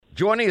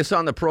Joining us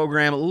on the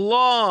program,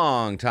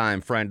 longtime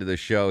friend of the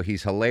show.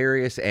 He's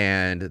hilarious,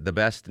 and the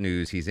best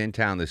news, he's in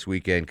town this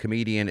weekend.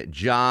 Comedian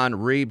Jon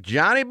Reep.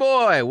 Johnny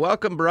boy,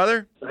 welcome,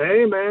 brother.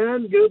 Hey,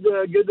 man. Good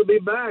to be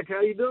back. How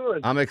you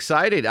doing? I'm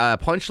excited.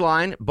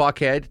 Punchline,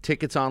 Buckhead.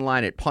 Tickets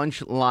online at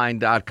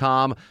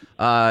punchline.com.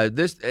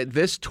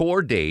 This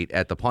tour date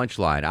at the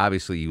Punchline,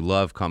 obviously you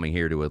love coming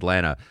here to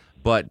Atlanta,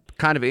 but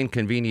kind of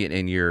inconvenient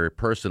in your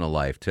personal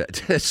life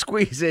to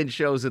squeeze in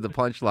shows at the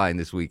Punchline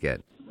this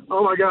weekend.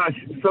 Oh my gosh,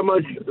 so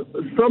much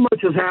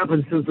has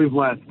happened since we've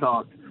last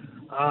talked.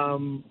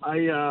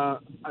 I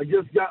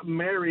just got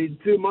married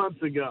 2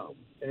 months ago,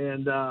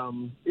 and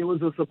it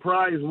was a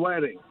surprise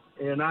wedding,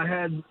 and I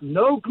had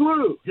no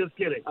clue. Just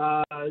kidding.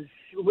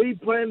 We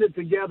planned it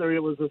together.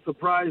 It was a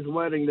surprise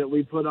wedding that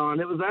we put on.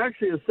 It was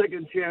actually a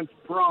second chance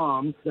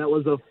prom that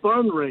was a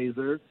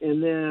fundraiser,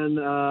 and then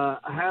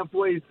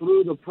halfway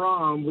through the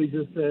prom, we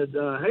just said,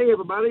 "Hey,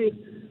 everybody,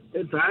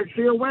 it's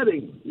actually a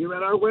wedding. You're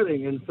at our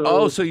wedding." And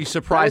so, so you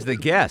surprised the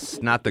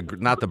guests, not the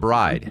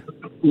bride.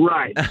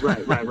 Right.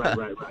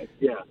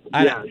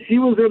 Yeah. She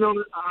was in on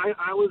it.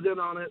 I was in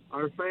on it.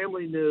 Our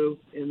family knew,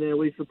 and then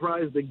we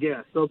surprised the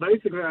guests. So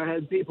basically, I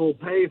had people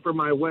pay for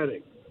my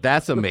wedding.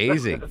 That's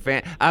amazing.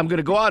 I'm going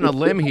to go out on a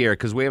limb here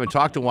because we haven't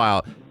talked in a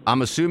while.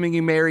 I'm assuming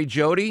you married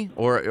Jody,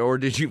 or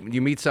did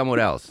you meet someone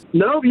else?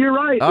 No, you're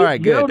right. All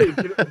right, Jody.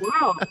 good.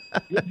 Wow,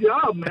 good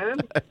job, man.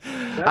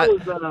 That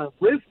was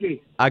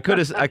risky. I could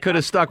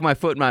have stuck my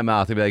foot in my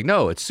mouth and be like,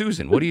 "No, it's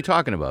Susan. What are you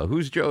talking about?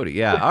 Who's Jody?"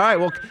 Yeah. All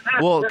right.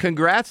 Well,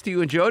 congrats to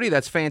you and Jody.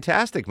 That's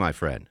fantastic, my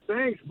friend.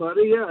 Thanks,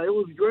 buddy. Yeah, it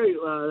was great.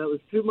 That was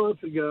 2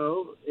 months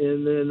ago,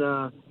 and then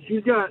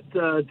she's got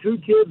 2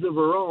 kids of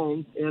her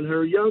own, and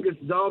her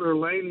youngest daughter,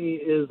 Lainey,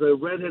 is a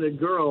redheaded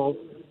girl.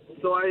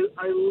 So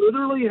I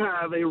literally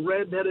have a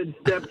redheaded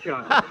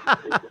stepchild.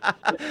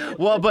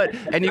 Well,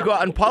 and you go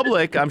out in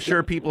public, I'm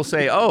sure people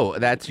say, "Oh,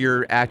 that's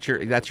your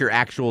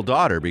actual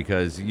daughter,"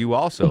 because you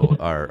also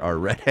are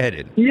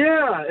redheaded.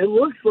 Yeah, it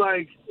looks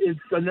like it's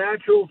a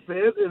natural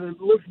fit, and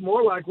it looks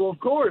more like, well, of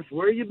course,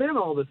 where you been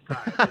all this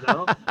time, you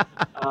know?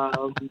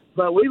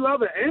 But we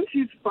love it, and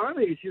she's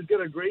funny. She's got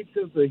a great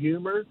sense of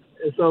humor,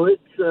 so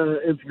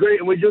it's great.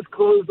 And we just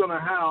closed on a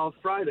house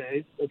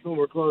Friday. That's when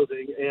we're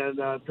closing, and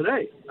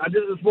today I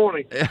did it this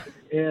morning,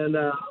 and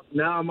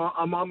now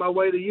I'm on my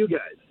way to you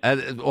guys.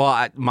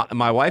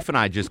 My wife and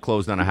I just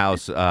closed on a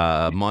house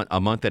a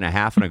month and a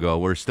half ago.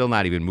 We're still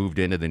not even moved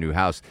into the new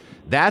house.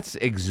 That's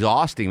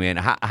exhausting, man.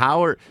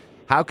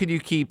 How can you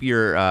keep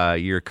your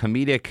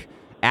comedic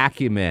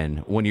acumen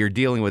when you're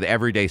dealing with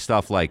everyday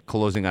stuff like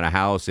closing on a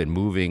house and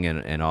moving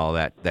and all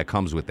that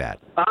comes with that?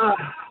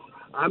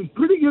 I'm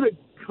pretty good at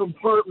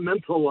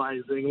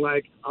compartmentalizing.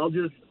 Like, I'll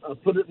just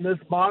put it in this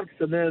box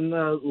and then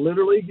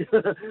literally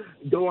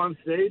go on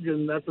stage,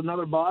 and that's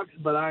another box.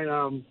 But I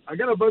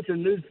got a bunch of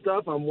new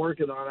stuff I'm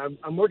working on.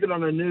 I'm working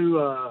on a new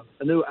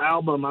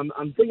album.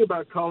 I'm thinking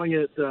about calling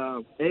it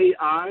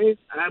AI,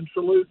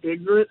 Absolute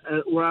Ignorant,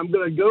 where I'm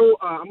going to go.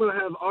 I'm going to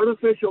have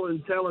artificial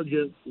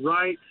intelligence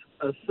write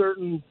a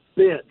certain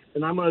bit,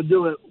 and I'm going to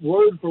do it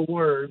word for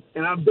word.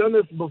 And I've done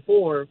this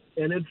before,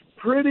 and it's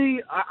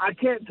pretty. I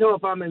can't tell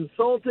if I'm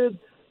insulted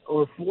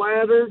or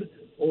flattered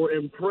or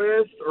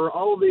impressed or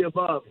all of the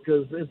above,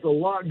 because it's a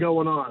lot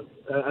going on.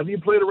 Have you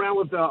played around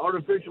with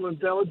artificial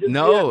intelligence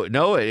yet?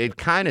 No, it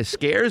kind of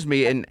scares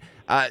me. And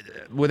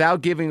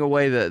without giving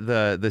away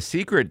the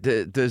secret,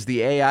 does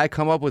the AI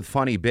come up with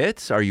funny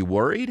bits? Are you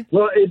worried?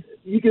 Well,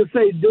 you can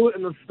say do it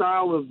in the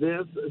style of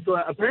this. So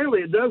apparently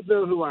it does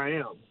know who I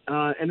am.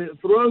 And it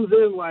throws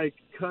in like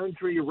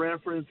country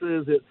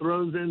references. It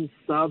throws in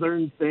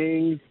Southern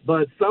things,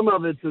 but some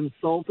of it's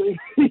insulting,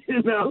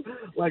 you know,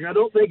 like I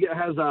don't think it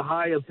has a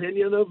high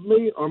opinion of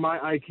me or my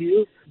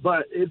IQ,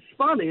 but it's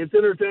funny. It's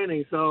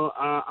entertaining. So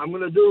I'm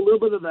going to do a little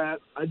bit of that.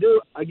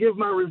 I give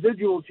my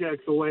residual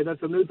checks away.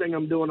 That's a new thing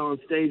I'm doing on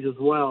stage as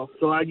well.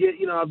 So I get,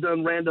 I've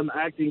done random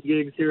acting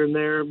gigs here and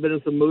there, been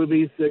in some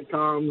movies,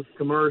 sitcoms,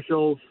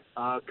 commercials,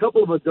 a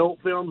couple of adult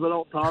films I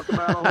don't talk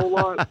about a whole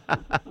lot.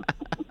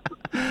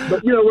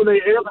 But, when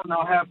they air them,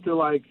 they'll have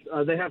to,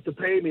 they have to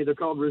pay me. They're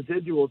called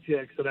residual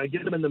checks, and I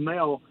get them in the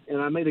mail,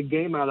 and I made a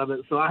game out of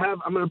it. So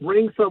I'm going to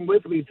bring some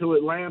with me to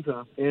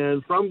Atlanta,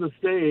 and from the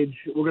stage,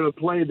 we're going to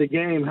play the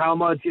game, How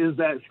Much Is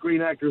That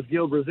Screen Actors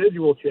Guild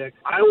Residual Check?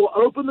 I will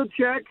open the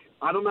check.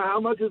 I don't know how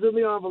much is in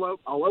the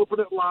envelope. I'll open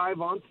it live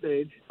on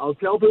stage. I'll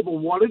tell people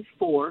what it's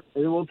for,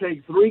 and then we'll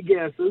take 3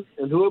 guesses,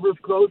 and whoever's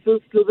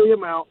closest to the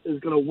amount is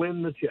going to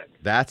win the check.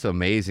 That's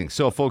amazing.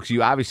 So, folks,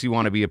 you obviously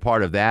want to be a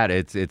part of that.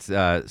 It's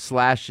a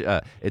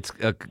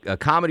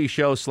comedy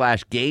show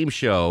 / game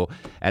show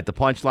at the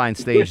Punchline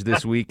stage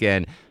this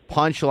weekend.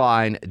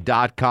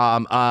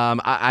 Punchline.com.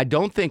 I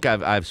don't think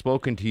I've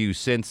spoken to you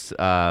since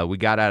we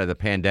got out of the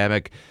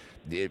pandemic.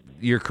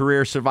 Your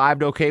career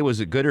survived okay? Was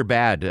it good or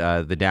bad,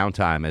 the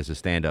downtime as a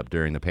stand-up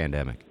during the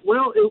pandemic?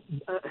 Well,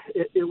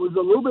 it was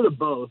a little bit of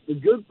both. The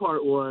good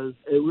part was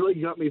it really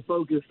got me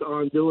focused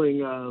on doing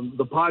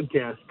the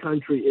podcast,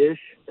 Country-ish,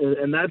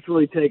 and that's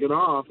really taken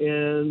off.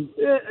 And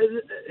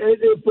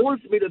it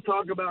forced me to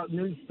talk about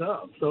new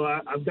stuff. So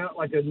I've got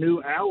like a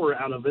new hour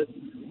out of it.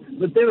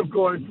 But then, of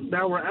course,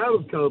 now we're out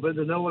of COVID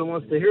and no one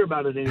wants to hear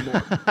about it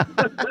anymore.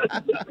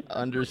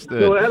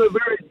 Understood. So it had a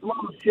very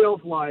small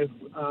shelf life.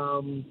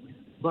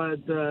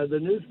 But the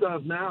new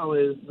stuff now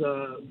is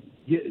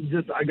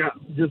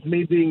just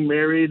me being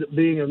married,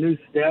 being a new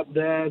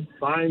stepdad,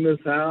 buying this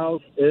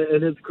house,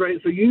 and it's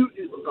great. So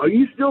are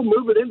you still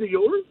moving into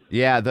yours?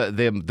 Yeah,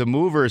 the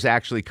movers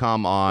actually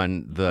come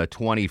on the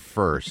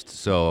 21st.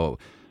 So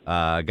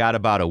got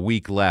about a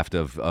week left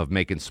of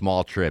making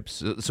small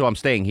trips. So I'm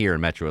staying here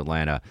in Metro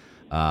Atlanta.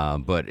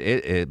 But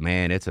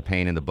man, it's a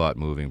pain in the butt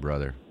moving,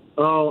 brother.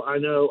 Oh, I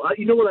know.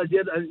 You know what I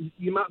did?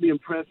 You might be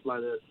impressed by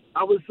this.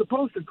 I was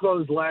supposed to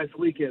close last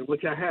weekend,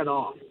 which I had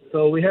off.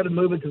 So we had to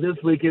move it to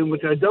this weekend,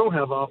 which I don't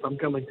have off. I'm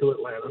coming to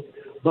Atlanta.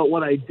 But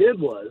what I did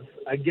was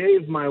I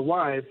gave my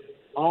wife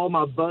all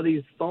my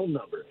buddies' phone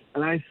numbers.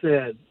 And I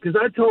said, because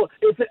I told,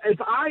 if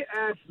I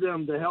ask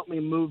them to help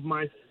me move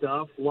my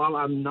stuff while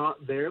I'm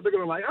not there, they're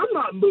going to be like, I'm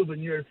not moving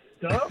your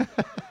stuff.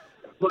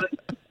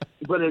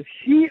 But if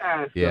she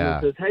asks them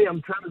and says, hey,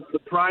 I'm trying to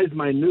surprise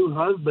my new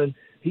husband,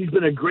 he's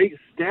been a great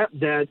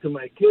stepdad to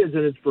my kids,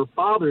 and it's for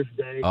Father's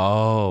Day.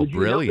 Oh,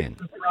 brilliant.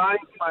 Would you help me surprise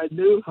my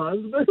new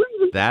husband?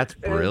 That's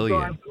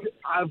brilliant. So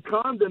I've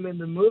conned them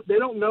into move. They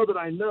don't know that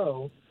I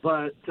know,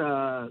 but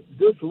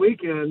this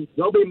weekend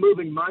they'll be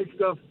moving my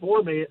stuff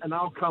for me, and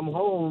I'll come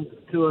home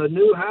to a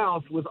new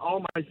house with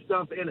all my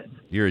stuff in it.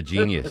 You're a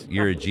genius.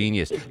 You're a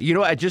genius. You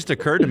know, it just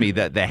occurred to me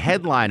that the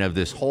headline of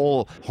this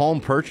whole home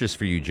purchase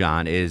for you,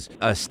 Jon, is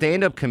a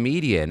stand-up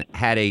comedian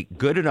had a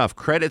good enough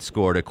credit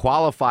score to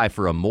qualify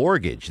for a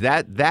mortgage.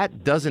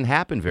 That doesn't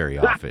happen very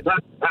often.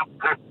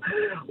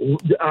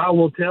 I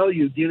will tell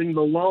you, getting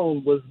the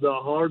loan was the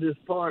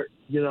hardest part.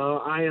 You know,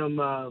 I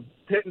am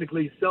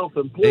technically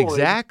self-employed.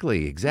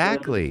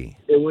 Exactly.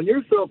 And when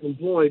you're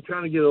self-employed,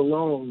 trying to get a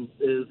loan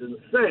is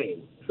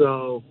insane.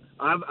 So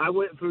I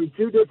went through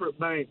two different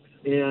banks,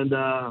 and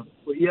I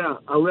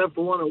left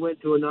one and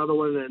went to another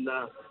one, and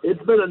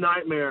it's been a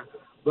nightmare.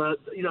 But,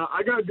 you know,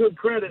 I got good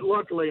credit,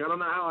 luckily. I don't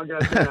know how I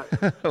got that.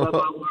 But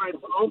my wife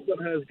also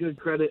has good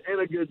credit and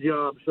a good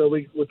job, so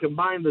we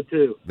combined the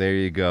two. There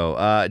you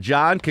go.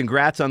 Jon,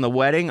 congrats on the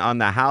wedding, on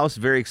the house.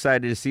 Very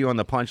excited to see you on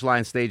the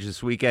Punchline stage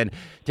this weekend.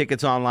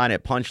 Tickets online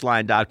at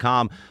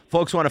punchline.com.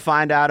 Folks want to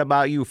find out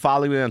about you,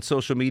 follow you on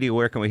social media.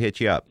 Where can we hit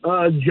you up?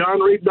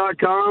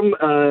 JonReep.com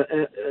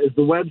is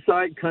the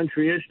website,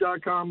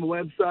 Country-ish.com the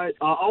website.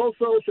 All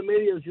social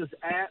media is just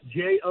at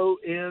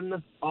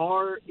JONREEP.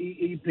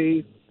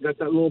 Got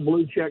that little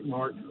blue check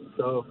mark,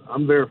 so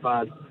I'm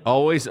verified.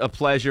 Always a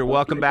pleasure.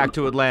 Welcome back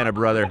to Atlanta,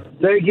 brother.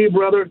 Thank you,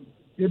 brother.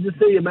 Good to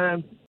see you, man.